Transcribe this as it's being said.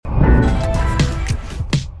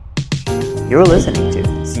You're listening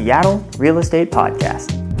to Seattle Real Estate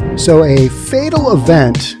Podcast. So a fatal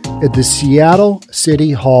event at the Seattle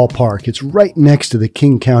City Hall Park, it's right next to the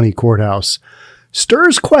King County Courthouse,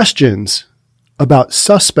 stirs questions about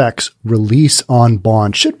suspect's release on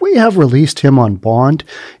bond. Should we have released him on bond?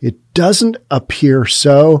 It doesn't appear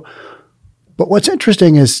so. But what's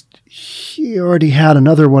interesting is he already had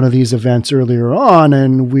another one of these events earlier on,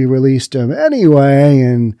 and we released him anyway.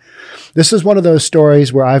 And this is one of those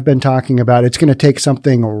stories where I've been talking about it's going to take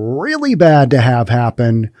something really bad to have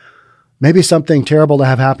happen, maybe something terrible to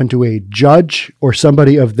have happen to a judge or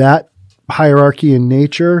somebody of that hierarchy in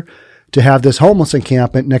nature to have this homeless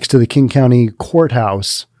encampment next to the King County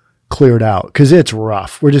Courthouse cleared out, because it's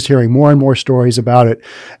rough. We're just hearing more and more stories about it,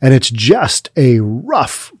 and it's just a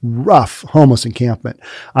rough homeless encampment.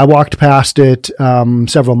 I walked past it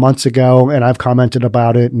several months ago, and I've commented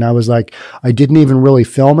about it, and I was like, I didn't even really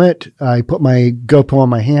film it. I put my GoPro in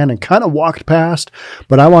my hand and kind of walked past,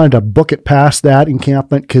 but I wanted to book it past that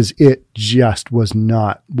encampment because it just was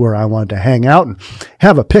not where I wanted to hang out and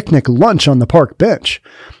have a picnic lunch on the park bench.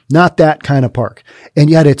 Not that kind of park. And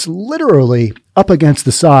yet it's literally up against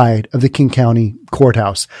the side of the King County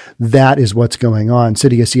Courthouse. That is what's going on.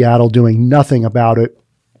 City of Seattle doing nothing about it.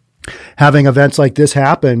 Having events like this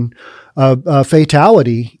happen, a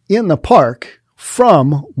fatality in the park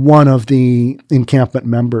from one of the encampment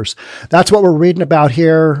members. That's what we're reading about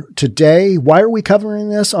here today. Why are we covering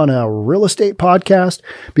this on a real estate podcast?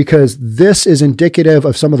 Because this is indicative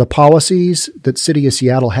of some of the policies that City of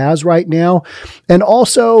Seattle has right now. And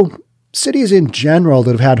also cities in general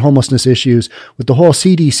that have had homelessness issues with the whole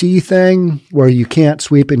CDC thing where you can't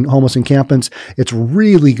sweep in homeless encampments. It's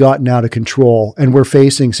really gotten out of control, and we're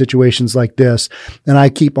facing situations like this. And I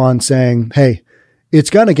keep on saying, hey, it's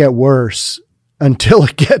going to get worse until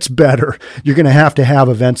it gets better. You're going to have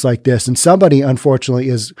events like this. And somebody,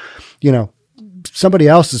 unfortunately, somebody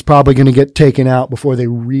else is probably going to get taken out before they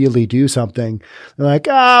really do something. They're like,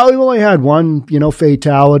 we've only had one,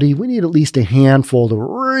 fatality. We need at least a handful to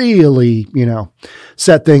really,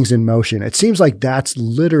 set things in motion. It seems like that's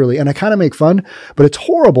literally, and I kind of make fun, but it's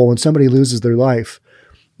horrible when somebody loses their life.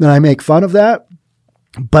 And I make fun of that.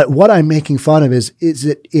 But what I'm making fun of is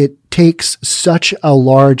that it takes such a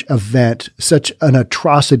large event, such an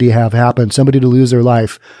atrocity to have happened, somebody to lose their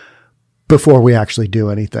life before we actually do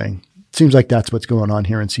anything. Seems like that's what's going on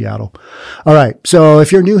here in Seattle. All right. So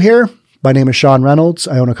if you're new here, my name is Sean Reynolds.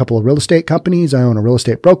 I own a couple of real estate companies. I own a real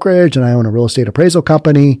estate brokerage, and I own a real estate appraisal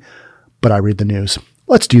company, but I read the news.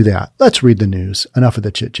 Let's do that. Let's read the news. Enough of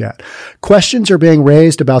the chit chat. Questions are being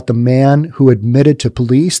raised about the man who admitted to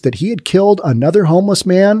police that he had killed another homeless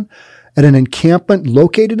man at an encampment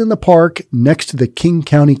located in the park next to the King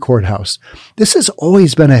County Courthouse. This has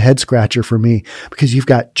always been a head scratcher for me because you've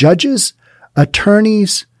got judges,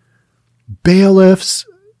 attorneys, bailiffs,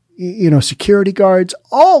 security guards,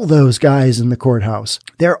 all those guys in the courthouse.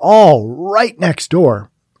 They're all right next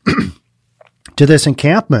door to this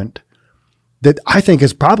encampment that I think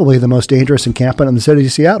is probably the most dangerous encampment in the city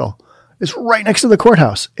of Seattle. It's right next to the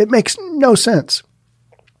courthouse. It makes no sense.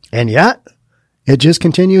 And yet, it just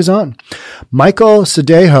continues on. Michael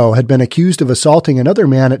Cedejo had been accused of assaulting another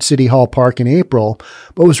man at City Hall Park in April,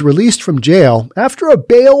 but was released from jail after a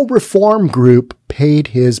bail reform group paid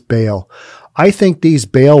his bail. I think these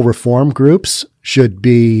bail reform groups should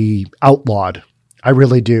be outlawed. I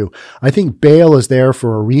really do. I think bail is there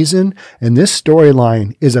for a reason, and this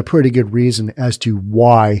storyline is a pretty good reason as to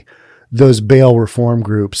why those bail reform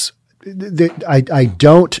groups, I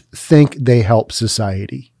don't think they help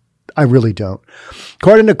society. I really don't.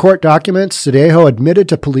 According to court documents, Cedejo admitted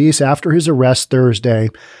to police after his arrest Thursday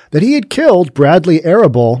that he had killed Bradley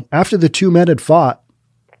Arable after the two men had fought.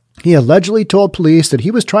 He allegedly told police that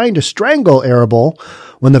he was trying to strangle Arable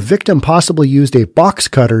when the victim possibly used a box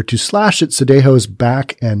cutter to slash at Cedejo's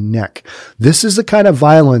back and neck. This is the kind of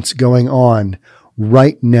violence going on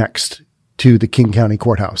right next to the King County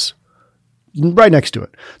Courthouse. Right next to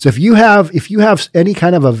it. So if you have any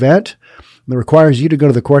kind of event that requires you to go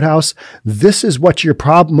to the courthouse, this is what you're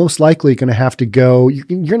most likely going to have to go. You're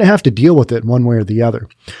going to have to deal with it one way or the other.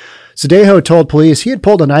 Cedejo told police he had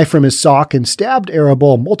pulled a knife from his sock and stabbed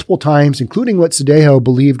Arable multiple times, including what Cedejo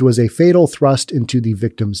believed was a fatal thrust into the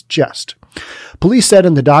victim's chest. Police said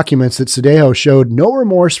in the documents that Cedejo showed no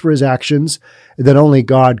remorse for his actions and that only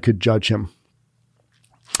God could judge him.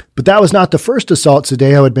 But that was not the first assault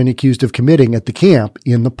Cedejo had been accused of committing at the camp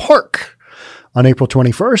in the park. On April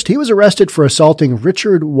 21st, he was arrested for assaulting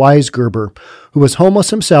Richard Weisgerber, who was homeless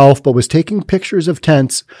himself but was taking pictures of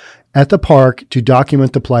tents at the park to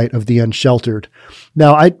document the plight of the unsheltered.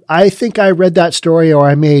 Now, I think I read that story, or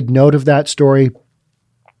I made note of that story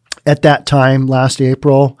at that time last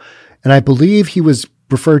April. And I believe he was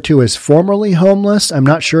referred to as formerly homeless. I'm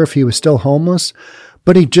not sure if he was still homeless,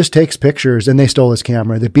 but he just takes pictures, and they stole his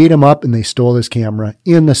camera. They beat him up and they stole his camera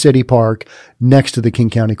in the city park next to the King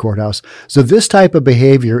County Courthouse. So this type of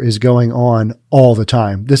behavior is going on all the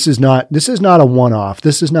time. This is not a one-off.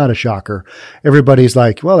 This is not a shocker. Everybody's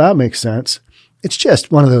like, well, that makes sense. It's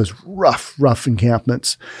just one of those rough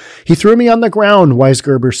encampments. He threw me on the ground,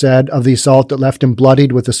 Weisgerber said, of the assault that left him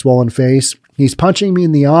bloodied with a swollen face. He's punching me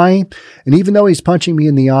in the eye, and even though he's punching me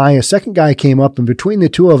in the eye, a second guy came up, and between the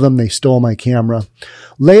two of them, they stole my camera.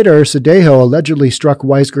 Later, Sadejo allegedly struck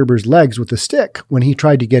Weisgerber's legs with a stick when he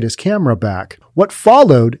tried to get his camera back. What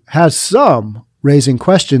followed has some raising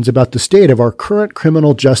questions about the state of our current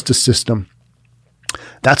criminal justice system.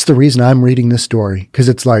 That's the reason I'm reading this story, because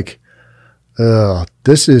it's like,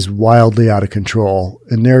 this is wildly out of control,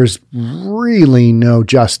 and there's really no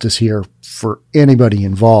justice here for anybody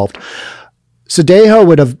involved. Sadejo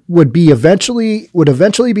would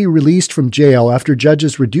eventually be released from jail after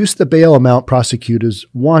judges reduced the bail amount prosecutors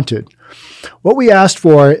wanted. What we asked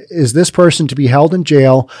for is this person to be held in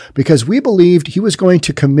jail because we believed he was going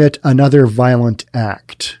to commit another violent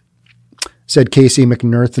act, said Casey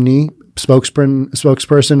McNerthney,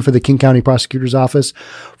 spokesperson for the King County Prosecutor's Office.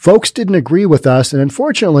 Folks didn't agree with us, and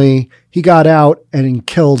unfortunately, he got out and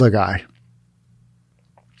killed a guy.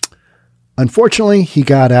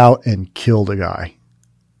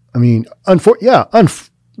 I mean,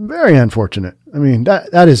 very unfortunate. I mean,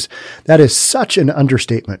 that is such an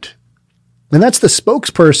understatement. And that's the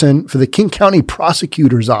spokesperson for the King County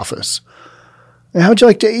Prosecutor's Office. How'd you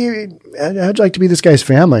like to be this guy's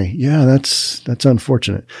family? Yeah, that's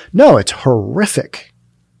unfortunate. No, it's horrific.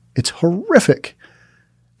 It's horrific.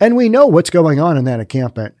 And we know what's going on in that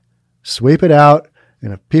encampment. Sweep it out.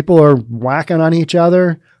 And if people are whacking on each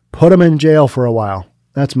other, put them in jail for a while.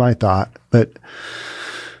 That's my thought. But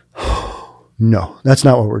no, that's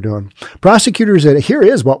not what we're doing. Here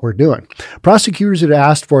is what we're doing. Prosecutors had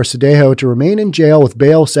asked for Sadejo to remain in jail with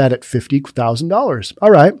bail set at $50,000.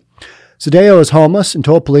 All right. Sadejo is homeless and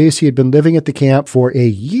told police he had been living at the camp for a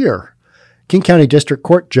year. King County District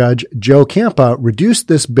Court Judge Joe Campa reduced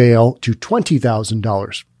this bail to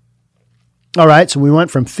 $20,000. All right, so we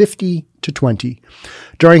went from 50 to 20.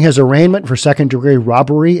 During his arraignment for second-degree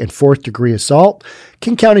robbery and fourth-degree assault,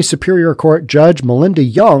 King County Superior Court Judge Melinda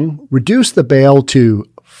Young reduced the bail to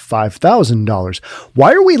 $5,000.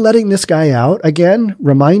 Why are we letting this guy out again?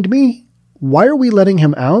 Remind me. Why are we letting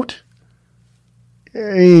him out?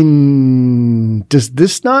 Does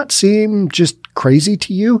this not seem just crazy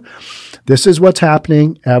to you? This is what's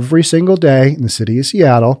happening every single day in the city of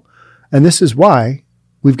Seattle, and this is why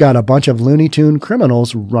we've got a bunch of Looney Tune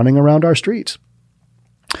criminals running around our streets.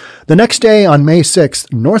 The next day, on May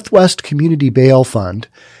 6th, Northwest Community Bail Fund,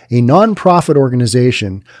 a nonprofit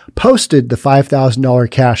organization, posted the $5,000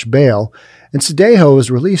 cash bail, and Sadejo was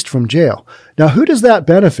released from jail. Now, who does that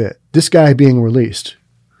benefit, this guy being released?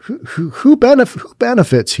 Who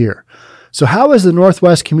benefits here? So how is the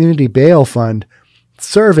Northwest Community Bail Fund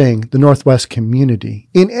serving the Northwest community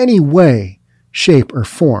in any way, shape, or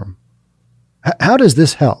form? How does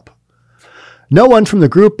this help? No one from the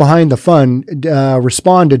group behind the fund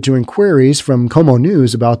responded to inquiries from Como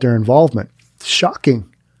News about their involvement. Shocking.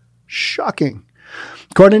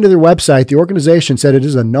 According to their website, the organization said it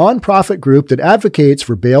is a nonprofit group that advocates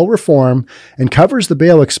for bail reform and covers the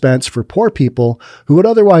bail expense for poor people who would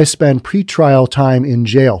otherwise spend pretrial time in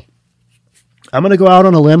jail. I'm going to go out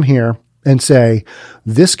on a limb here and say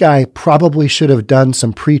this guy probably should have done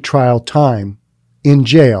some pretrial time in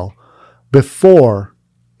jail before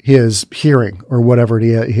his hearing or whatever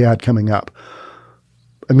he had coming up.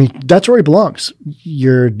 I mean, that's where he belongs.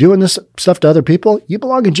 You're doing this stuff to other people, you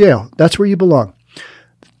belong in jail. That's where you belong.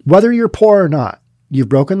 Whether you're poor or not, you've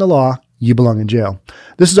broken the law, you belong in jail.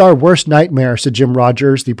 This is our worst nightmare, said Jim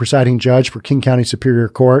Rogers, the presiding judge for King County Superior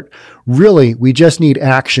Court. Really, we just need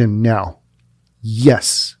action now.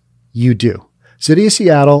 Yes, you do. City of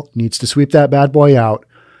Seattle needs to sweep that bad boy out.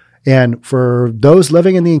 And for those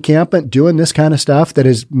living in the encampment doing this kind of stuff that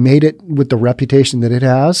has made it with the reputation that it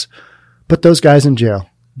has, put those guys in jail.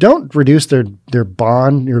 Don't reduce their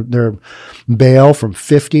bond, their bail from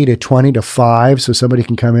 50 to 20 to 5 so somebody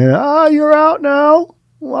can come in. You're out now.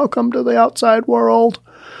 Welcome to the outside world.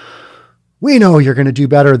 We know you're going to do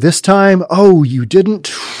better this time. Oh, you didn't?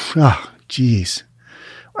 Geez.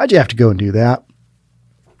 Why'd you have to go and do that?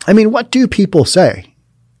 I mean, what do people say?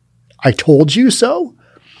 I told you so?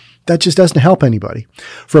 That just doesn't help anybody.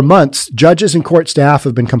 For months, judges and court staff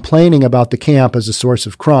have been complaining about the camp as a source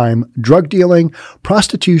of crime, drug dealing,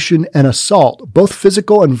 prostitution, and assault, both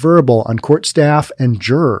physical and verbal, on court staff and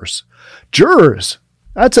jurors. Jurors!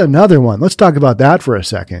 That's another one. Let's talk about that for a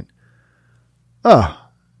second. Oh,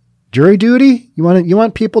 jury duty? You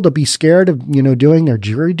want people to be scared of, doing their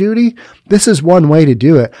jury duty? This is one way to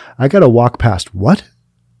do it. I got to walk past what?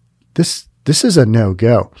 This is a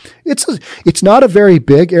no-go. It's not a very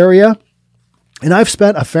big area, and I've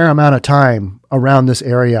spent a fair amount of time around this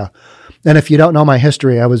area. And if you don't know my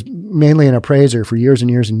history, I was mainly an appraiser for years and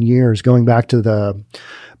years and years, going back to the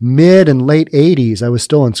mid and late 80s. I was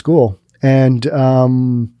still in school. And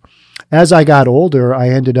as I got older, I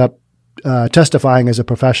ended up testifying as a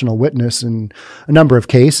professional witness in a number of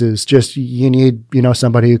cases. Just you need,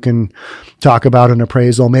 somebody who can talk about an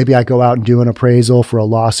appraisal. Maybe I go out and do an appraisal for a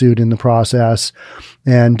lawsuit in the process.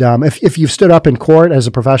 And if you've stood up in court as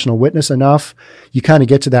a professional witness enough, you kind of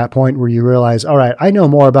get to that point where you realize, all right, I know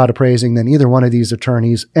more about appraising than either one of these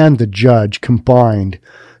attorneys and the judge combined.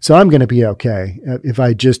 So I'm going to be okay.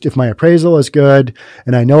 If my appraisal is good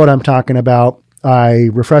and I know what I'm talking about, I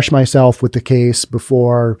refresh myself with the case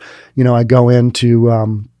before, I go in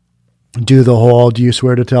to do the whole, do you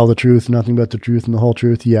swear to tell the truth, nothing but the truth and the whole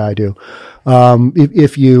truth? Yeah, I do.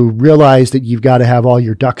 If you realize that you've got to have all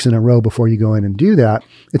your ducks in a row before you go in and do that,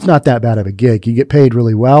 it's not that bad of a gig. You get paid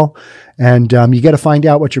really well, and you got to find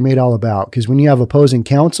out what you're made all about. Because when you have opposing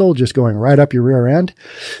counsel just going right up your rear end,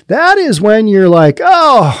 that is when you're like,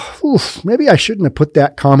 maybe I shouldn't have put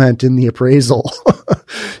that comment in the appraisal.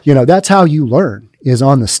 That's how you learn, is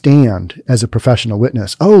on the stand as a professional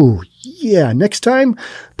witness. Oh, yeah, next time,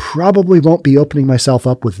 probably won't be opening myself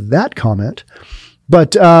up with that comment.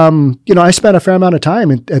 But, I spent a fair amount of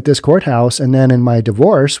time at this courthouse, and then in my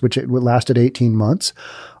divorce, which it lasted 18 months,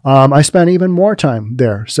 I spent even more time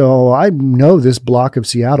there. So I know this block of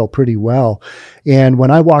Seattle pretty well. And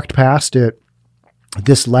when I walked past it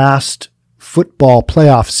this last football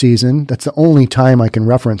playoff season, that's the only time I can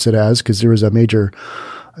reference it as, because there was a major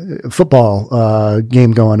football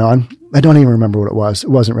game going on. I don't even remember what it was. It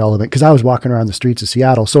wasn't relevant because I was walking around the streets of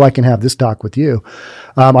Seattle, so I can have this talk with you.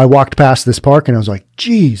 I walked past this park and I was like,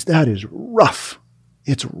 geez, that is rough.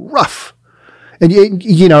 It's rough. And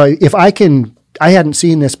I hadn't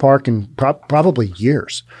seen this park in probably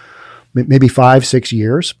years, maybe 5-6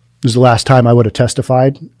 years. It was the last time I would have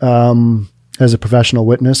testified as a professional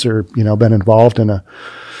witness, or, been involved in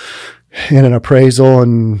an appraisal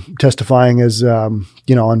and testifying as, on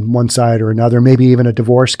one side or another, maybe even a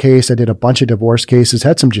divorce case. I did a bunch of divorce cases,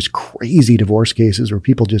 had some just crazy divorce cases where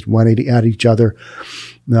people just went at each other.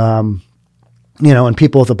 And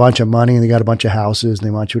people with a bunch of money and they got a bunch of houses and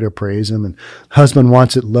they want you to appraise them, and husband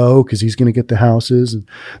wants it low because he's going to get the houses, and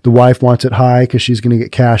the wife wants it high because she's going to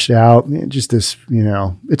get cashed out. Just this,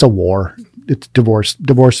 it's a war. It's divorce.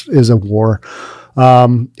 Divorce is a war.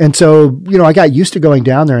 And so, I got used to going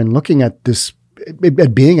down there and looking at this,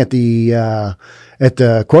 at being at the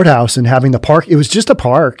courthouse and having the park. It was just a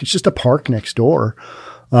park. It's just a park next door.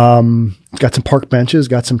 It's got some park benches,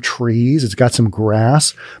 got some trees, it's got some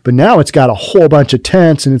grass, but now it's got a whole bunch of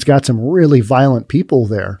tents and it's got some really violent people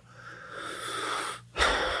there.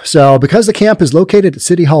 So because the camp is located at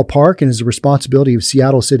City Hall Park and is the responsibility of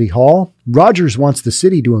Seattle City Hall, Rogers wants the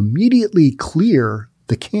city to immediately clear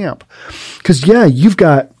the camp. Because, you've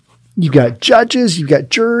got judges, you've got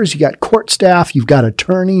jurors, you got court staff, you've got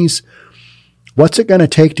attorneys. What's it going to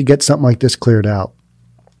take to get something like this cleared out?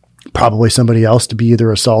 Probably somebody else to be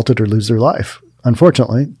either assaulted or lose their life.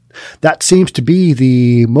 Unfortunately, that seems to be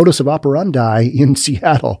the modus operandi in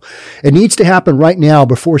Seattle. It needs to happen right now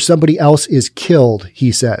before somebody else is killed,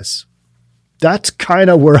 he says. That's kind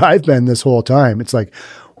of where I've been this whole time. It's like,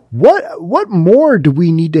 what more do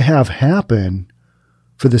we need to have happen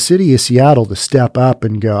for the city of Seattle to step up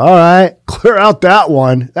and go, all right, clear out that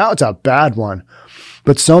one. That was a bad one.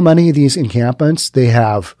 But so many of these encampments, they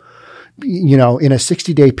have, in a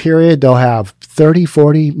 60-day period, they'll have 30,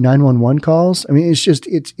 40 911 calls. I mean,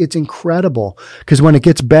 it's incredible, because when it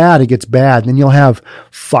gets bad, it gets bad. Then you'll have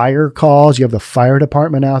fire calls. You have the fire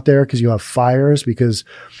department out there because you have fires, because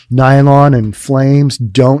nylon and flames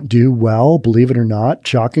don't do well, believe it or not.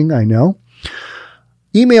 Shocking, I know.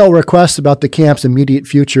 Email requests about the camp's immediate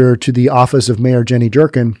future to the office of Mayor Jenny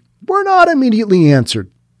Durkan were not immediately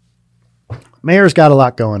answered. Mayor's got a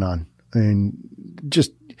lot going on, and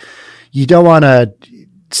just, you don't want to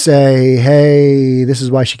say, hey, this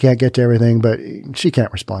is why she can't get to everything, but she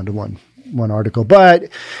can't respond to one article. But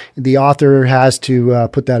the author has to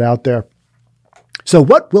put that out there. So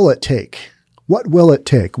what will it take? What will it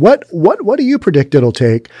take? What do you predict it'll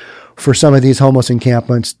take for some of these homeless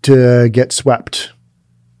encampments to get swept.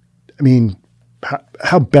 I mean,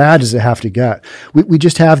 how bad does it have to get? We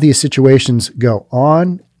just have these situations go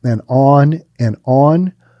on and on and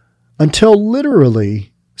on until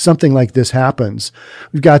literally something like this happens.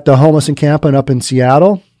 We've got the homeless encampment up in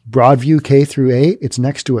Seattle, Broadview K through 8. It's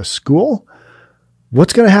next to a school.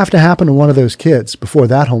 What's going to have to happen to one of those kids before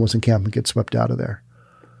that homeless encampment gets swept out of there?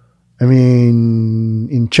 I mean,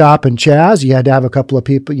 in Chop and Chaz, you had to have a couple of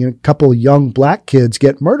people, a couple of young black kids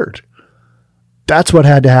get murdered. That's what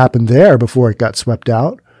had to happen there before it got swept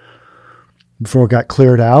out, before it got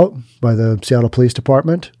cleared out by the Seattle Police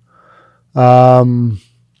Department.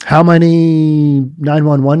 How many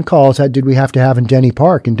 911 calls did we have to have in Denny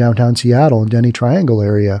Park in downtown Seattle and Denny Triangle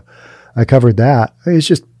area? I covered that. It's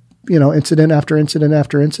just, incident after incident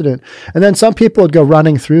after incident. And then some people would go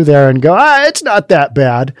running through there and go, it's not that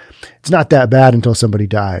bad. It's not that bad until somebody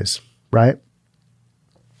dies, right?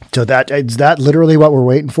 So is that literally what we're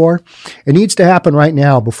waiting for? It needs to happen right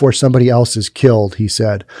now before somebody else is killed, he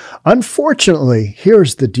said. Unfortunately,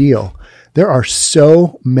 here's the deal. There are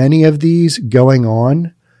so many of these going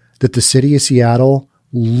on that the city of Seattle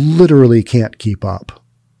literally can't keep up.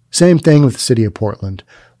 Same thing with the city of Portland.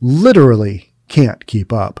 Literally can't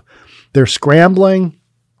keep up. They're scrambling,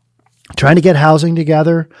 trying to get housing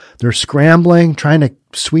together. They're scrambling, trying to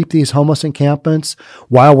sweep these homeless encampments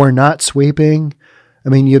while we're not sweeping. I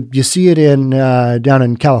mean, you see it down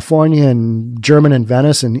in California and German in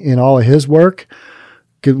Venice and in all of his work.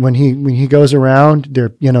 When he goes around,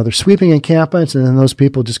 they're sweeping encampments, and then those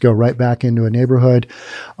people just go right back into a neighborhood.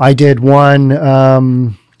 I did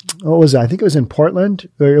one. What was it? I think it was in Portland.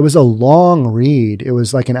 It was a long read. It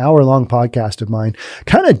was like an hour-long podcast of mine,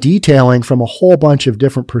 kind of detailing from a whole bunch of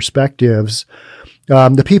different perspectives.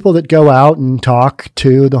 The people that go out and talk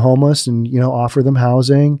to the homeless and, offer them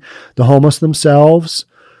housing, the homeless themselves,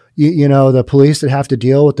 the police that have to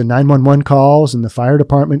deal with the 911 calls and the fire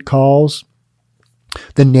department calls,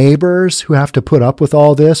 the neighbors who have to put up with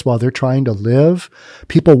all this while they're trying to live,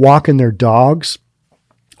 people walking their dogs.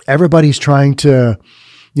 Everybody's trying to,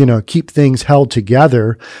 keep things held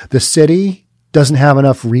together. The city doesn't have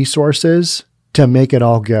enough resources to make it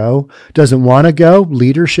all go, doesn't want to go.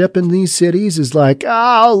 Leadership in these cities is like,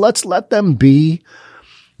 let's let them be.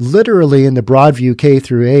 Literally in the Broadview K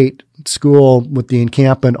through 8 school with the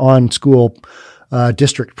encampment on school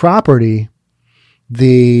district property,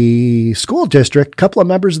 the school district, a couple of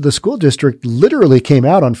members of the school district literally came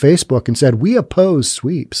out on Facebook and said, we oppose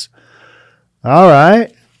sweeps. All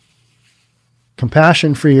right.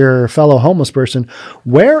 Compassion for your fellow homeless person.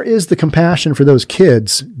 Where is the compassion for those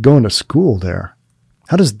kids going to school there?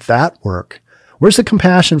 How does that work? Where's the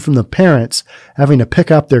compassion from the parents having to pick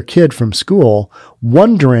up their kid from school,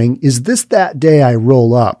 wondering, is this that day I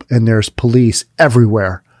roll up and there's police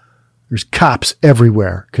everywhere? There's cops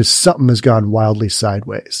everywhere because something has gone wildly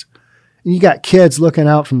sideways. And you got kids looking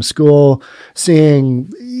out from school,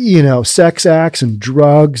 seeing, sex acts and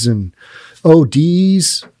drugs and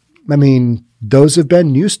ODs. I mean, those have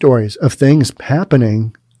been news stories of things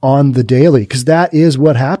happening on the daily, because that is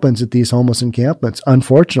what happens at these homeless encampments.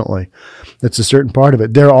 Unfortunately, that's a certain part of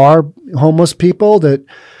it. There are homeless people that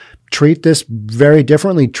treat this very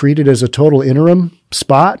differently, treat it as a total interim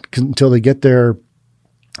spot until they get their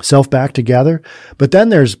self back together. But then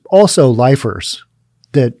there's also lifers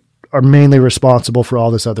that are mainly responsible for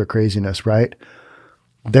all this other craziness, right?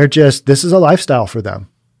 This is a lifestyle for them.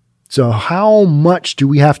 So how much do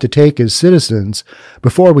we have to take as citizens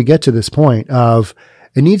before we get to this point of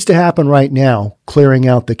it needs to happen right now, clearing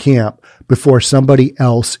out the camp before somebody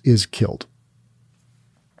else is killed?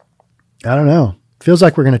 I don't know. Feels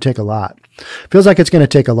like we're going to take a lot. Feels like it's going to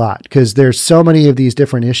take a lot because there's so many of these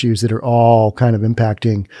different issues that are all kind of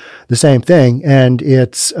impacting the same thing. And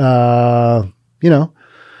it's, it's a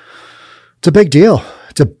big deal.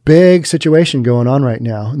 It's a big situation going on right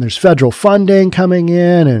now. And there's federal funding coming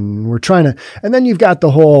in and we're trying to, and then you've got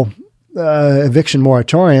the whole eviction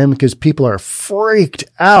moratorium because people are freaked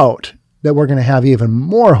out that we're going to have even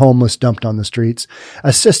more homeless dumped on the streets,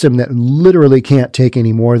 a system that literally can't take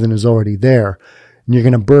any more than is already there. And you're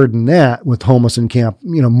going to burden that with homeless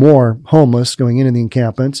more homeless going into the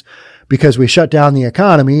encampments because we shut down the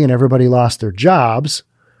economy and everybody lost their jobs.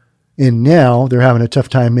 And now they're having a tough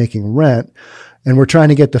time making rent. And we're trying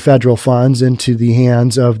to get the federal funds into the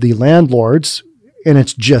hands of the landlords, and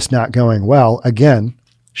it's just not going well. Again,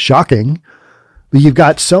 shocking. But you've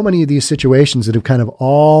got so many of these situations that have kind of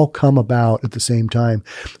all come about at the same time.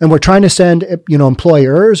 And we're trying to send,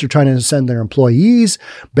 employers are trying to send their employees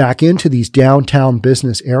back into these downtown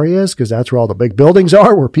business areas because that's where all the big buildings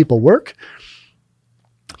are, where people work.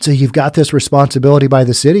 So you've got this responsibility by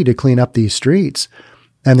the city to clean up these streets,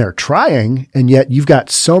 and they're trying, and yet you've got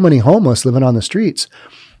so many homeless living on the streets.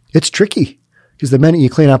 It's tricky because the minute you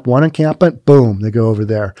clean up one encampment, boom, they go over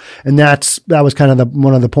there. And that was kind of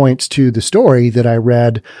one of the points to the story that I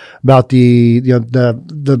read about the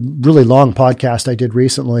really long podcast I did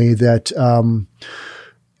recently that,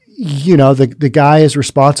 the guy is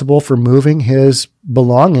responsible for moving his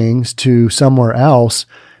belongings to somewhere else,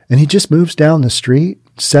 and he just moves down the street,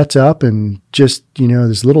 sets up and just,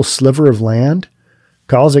 this little sliver of land,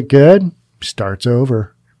 calls it good, starts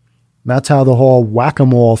over. That's how the whole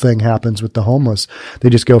whack-a-mole thing happens with the homeless. They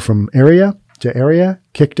just go from area to area,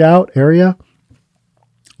 kicked out area.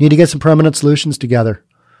 Need to get some permanent solutions together.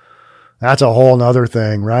 That's a whole nother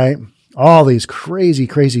thing, right? All these crazy,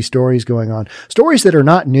 crazy stories going on. Stories that are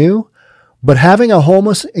not new, but having a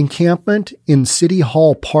homeless encampment in City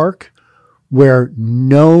Hall Park where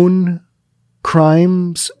known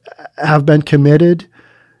crimes have been committed,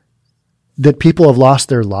 that people have lost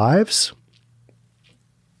their lives,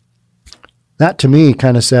 that to me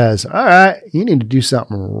kind of says, all right, you need to do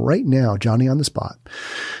something right now, Johnny on the spot.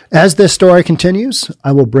 As this story continues,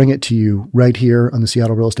 I will bring it to you right here on the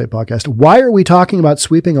Seattle Real Estate Podcast. Why are we talking about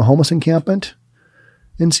sweeping a homeless encampment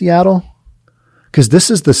in Seattle? Because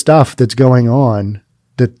this is the stuff that's going on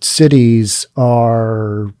that cities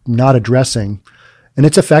are not addressing. And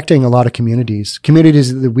it's affecting a lot of communities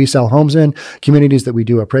that we sell homes in, communities that we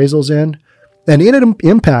do appraisals in, and it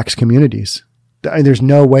impacts communities. There's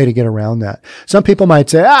no way to get around that. Some people might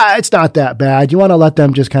say, it's not that bad. You want to let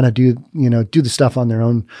them just kind of do the stuff on their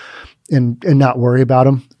own and not worry about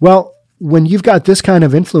them. Well, when you've got this kind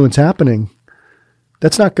of influence happening,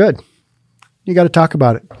 that's not good. You got to talk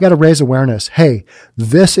about it. You got to raise awareness. Hey,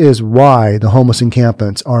 this is why the homeless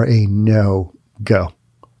encampments are a no-go.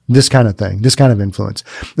 This kind of thing, this kind of influence.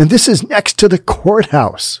 And this is next to the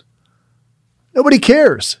courthouse. Nobody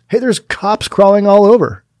cares. Hey, there's cops crawling all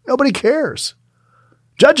over. Nobody cares.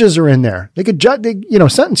 Judges are in there. They could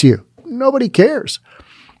sentence you. Nobody cares.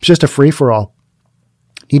 It's just a free for all.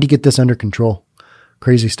 Need to get this under control.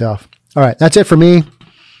 Crazy stuff. All right. That's it for me.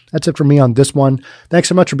 That's it for me on this one. Thanks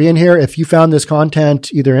so much for being here. If you found this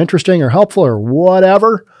content either interesting or helpful or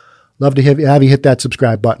whatever, love to have you hit that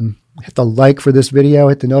subscribe button. Hit the like for this video,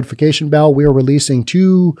 hit the notification bell. We are releasing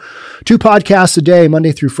two podcasts a day,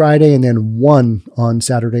 Monday through Friday, and then one on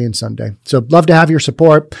Saturday and Sunday. So love to have your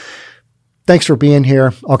support. Thanks for being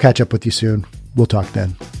here. I'll catch up with you soon. We'll talk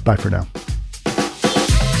then. Bye for now.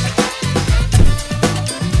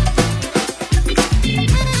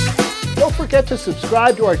 Don't forget to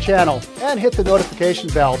subscribe to our channel and hit the notification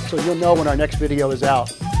bell so you'll know when our next video is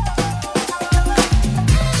out.